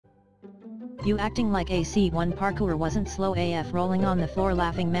You acting like AC1 parkour wasn't slow AF, rolling on the floor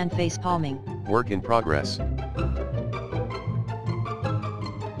laughing man face palming. Work in progress.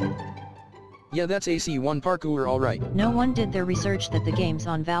 Yeah, that's AC1 parkour alright. No one did their research that the game's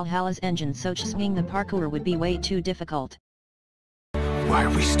on Valhalla's engine, so swinging the parkour would be way too difficult. Why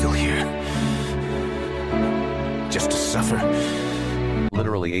are we still here? Just to suffer?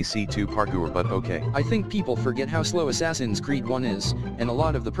 Literally AC2 parkour, but okay. I think people forget how slow Assassin's Creed 1 is, and a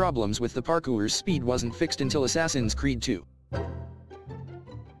lot of the problems with the parkour's speed wasn't fixed until Assassin's Creed 2.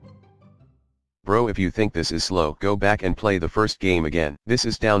 Bro, if you think this is slow, go back and play the first game again. This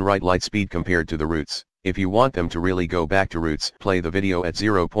is downright light speed compared to the roots. If you want them to really go back to roots, play the video at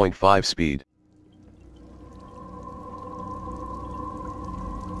 0.5 speed.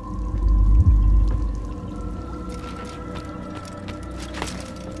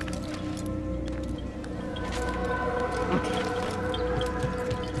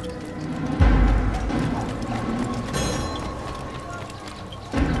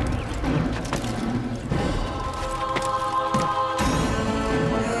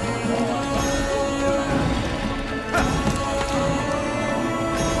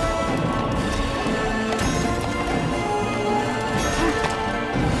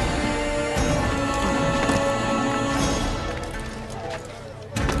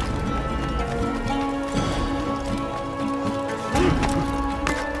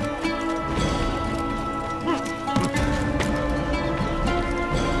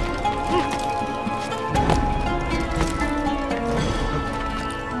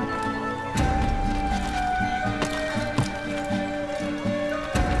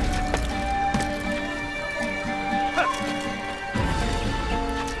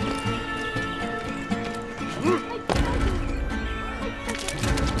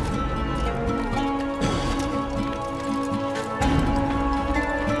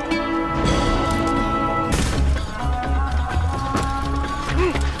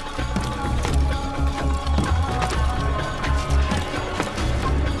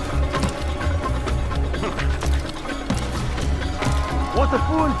 What the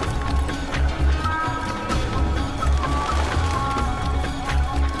fool?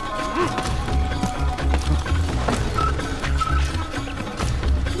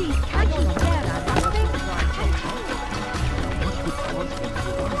 Please catch your dad out of the face.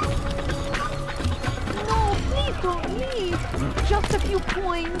 No, please don't leave. Just a few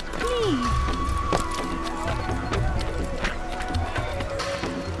coins, please.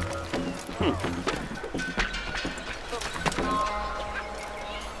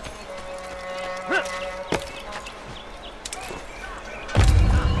 Huh.